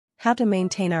How to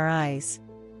maintain our eyes.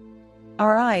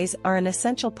 Our eyes are an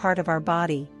essential part of our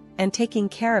body, and taking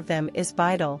care of them is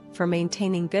vital for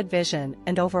maintaining good vision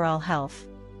and overall health.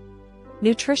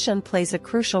 Nutrition plays a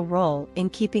crucial role in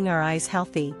keeping our eyes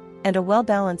healthy, and a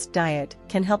well-balanced diet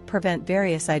can help prevent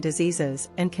various eye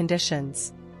diseases and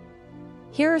conditions.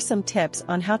 Here are some tips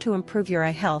on how to improve your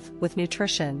eye health with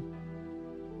nutrition.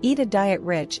 Eat a diet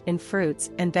rich in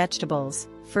fruits and vegetables.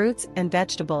 Fruits and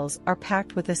vegetables are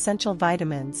packed with essential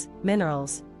vitamins,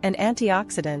 minerals, and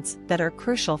antioxidants that are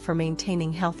crucial for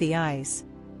maintaining healthy eyes.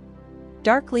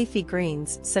 Dark leafy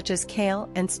greens such as kale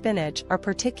and spinach are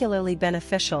particularly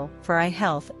beneficial for eye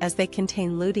health as they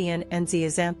contain lutein and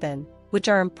zeaxanthin, which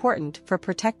are important for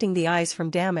protecting the eyes from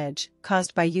damage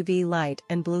caused by UV light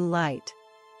and blue light.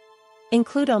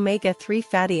 Include omega-3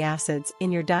 fatty acids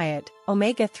in your diet.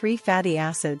 Omega-3 fatty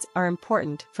acids are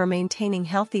important for maintaining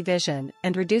healthy vision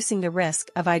and reducing the risk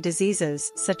of eye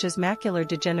diseases such as macular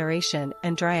degeneration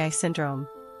and dry eye syndrome.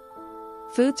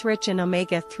 Foods rich in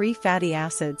omega-3 fatty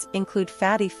acids include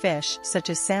fatty fish such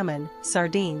as salmon,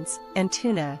 sardines, and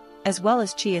tuna, as well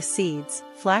as chia seeds,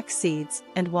 flax seeds,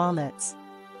 and walnuts.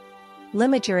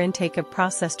 Limit your intake of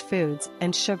processed foods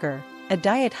and sugar. A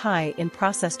diet high in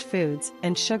processed foods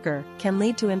and sugar can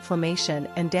lead to inflammation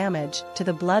and damage to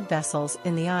the blood vessels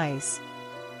in the eyes.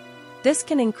 This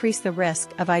can increase the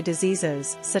risk of eye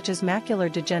diseases such as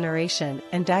macular degeneration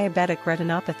and diabetic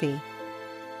retinopathy.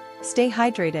 Stay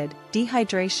hydrated.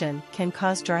 Dehydration can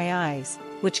cause dry eyes,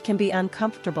 which can be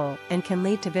uncomfortable and can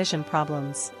lead to vision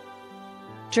problems.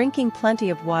 Drinking plenty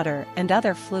of water and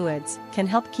other fluids can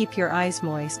help keep your eyes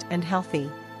moist and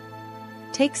healthy.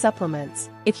 Take supplements.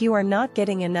 If you are not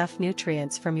getting enough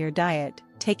nutrients from your diet,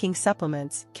 taking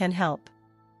supplements can help.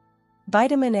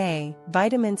 Vitamin A,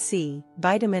 vitamin C,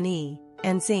 vitamin E,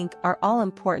 and zinc are all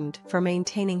important for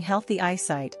maintaining healthy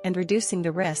eyesight and reducing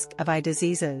the risk of eye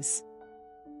diseases.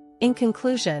 In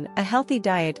conclusion, a healthy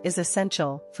diet is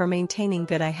essential for maintaining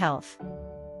good eye health.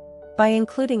 By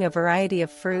including a variety of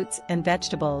fruits and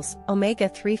vegetables,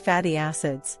 omega-3 fatty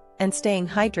acids, and staying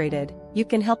hydrated, you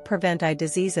can help prevent eye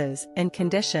diseases and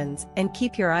conditions and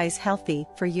keep your eyes healthy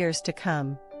for years to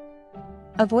come.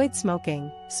 Avoid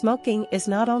smoking. Smoking is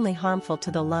not only harmful to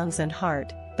the lungs and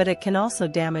heart, but it can also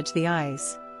damage the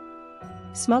eyes.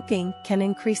 Smoking can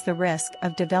increase the risk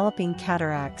of developing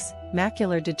cataracts,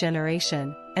 macular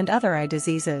degeneration, and other eye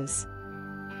diseases.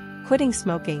 Quitting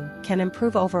smoking can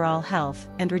improve overall health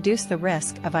and reduce the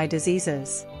risk of eye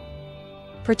diseases.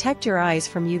 Protect your eyes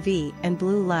from UV and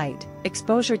blue light.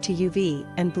 Exposure to UV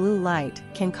and blue light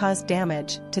can cause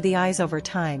damage to the eyes over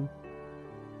time.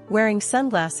 Wearing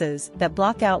sunglasses that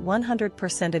block out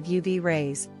 100% of UV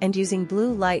rays and using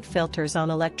blue light filters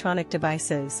on electronic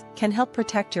devices can help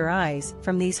protect your eyes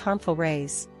from these harmful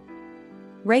rays.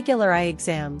 Regular eye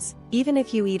exams. Even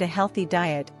if you eat a healthy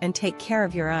diet and take care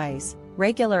of your eyes,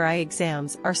 regular eye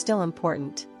exams are still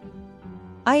important.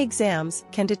 Eye exams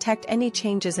can detect any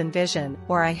changes in vision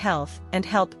or eye health and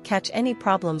help catch any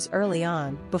problems early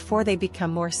on before they become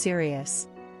more serious.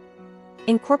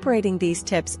 Incorporating these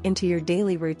tips into your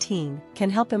daily routine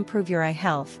can help improve your eye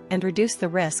health and reduce the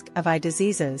risk of eye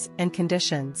diseases and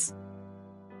conditions.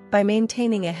 By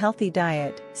maintaining a healthy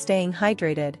diet, staying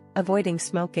hydrated, avoiding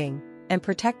smoking, and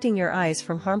protecting your eyes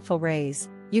from harmful rays,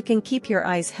 you can keep your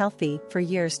eyes healthy for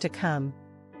years to come.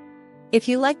 If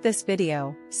you like this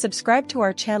video, subscribe to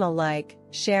our channel, like,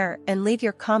 share, and leave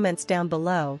your comments down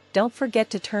below. Don't forget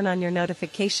to turn on your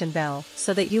notification bell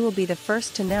so that you will be the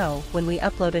first to know when we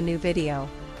upload a new video.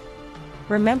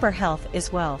 Remember, health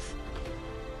is wealth.